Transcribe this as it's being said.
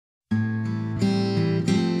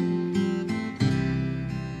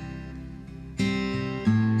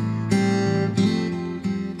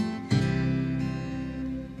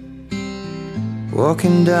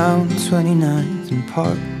Walking down 29th and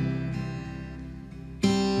Park,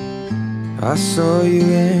 I saw you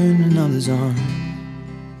in another's arms.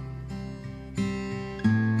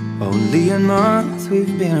 Only a month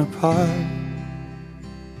we've been apart.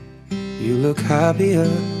 You look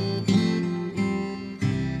happier.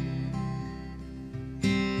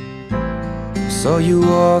 Saw you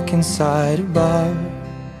walk inside a bar.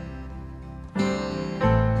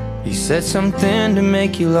 You said something to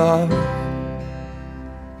make you laugh.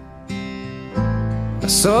 I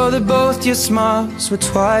saw that both your smiles were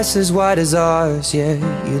twice as wide as ours. Yeah,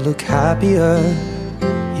 you look happier,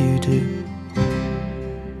 you do.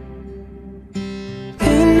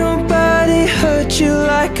 Ain't nobody hurt you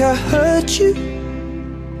like I hurt you.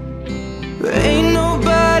 Ain't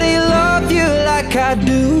nobody love you like I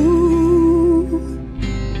do.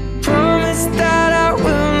 Promise that I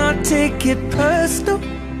will not take it personal,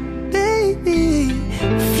 baby,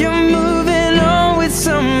 if you're moving on with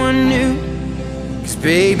someone new. 'Cause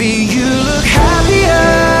baby, you look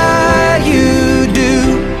happier, you do.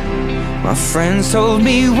 My friends told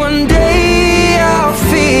me one day I'll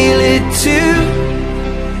feel it too.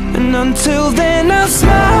 And until then I'll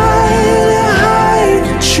smile and hide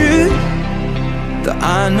the truth, that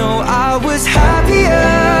I know I was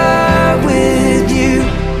happier with you.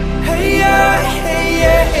 Hey yeah, hey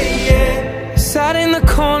yeah, hey yeah. Sat in the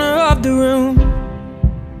corner of the room.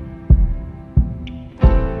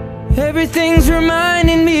 Everything's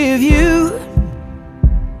reminding me of you.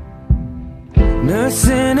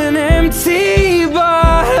 Nursing an empty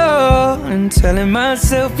bottle and telling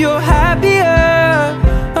myself you're happier,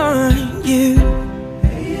 aren't you?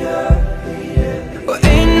 Well,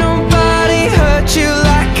 ain't nobody hurt you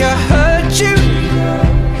like I hurt you,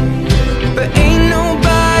 but ain't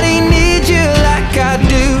nobody need you like I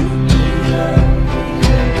do.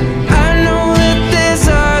 I know that there's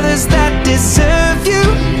others that deserve you,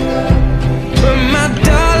 but my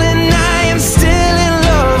darling, I am still in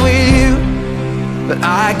love with you. But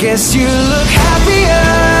I guess you look happier,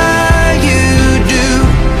 you do.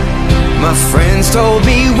 My friends told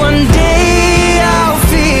me one day I'll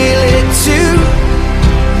feel it too.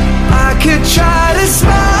 I could try to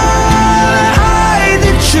smile and hide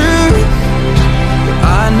the truth, but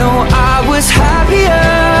I know I was happier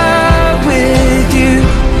with you.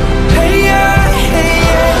 Hey yeah, hey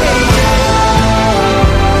yeah, hey yeah.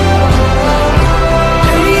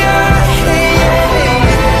 Hey yeah, hey yeah, hey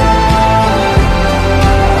yeah.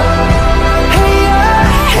 Hey yeah,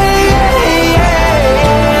 hey yeah, hey yeah.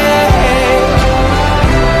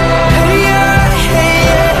 Hey yeah, hey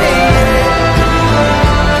yeah, hey yeah.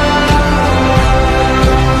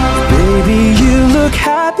 Baby, you look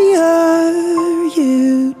happier, you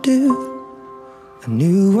do. I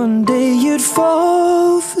knew one day you'd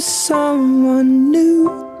fall for someone new,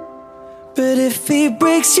 but if he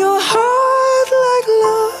breaks your heart like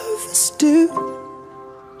lovers do,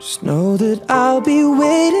 just know that I'll be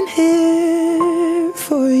waiting here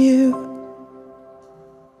for you.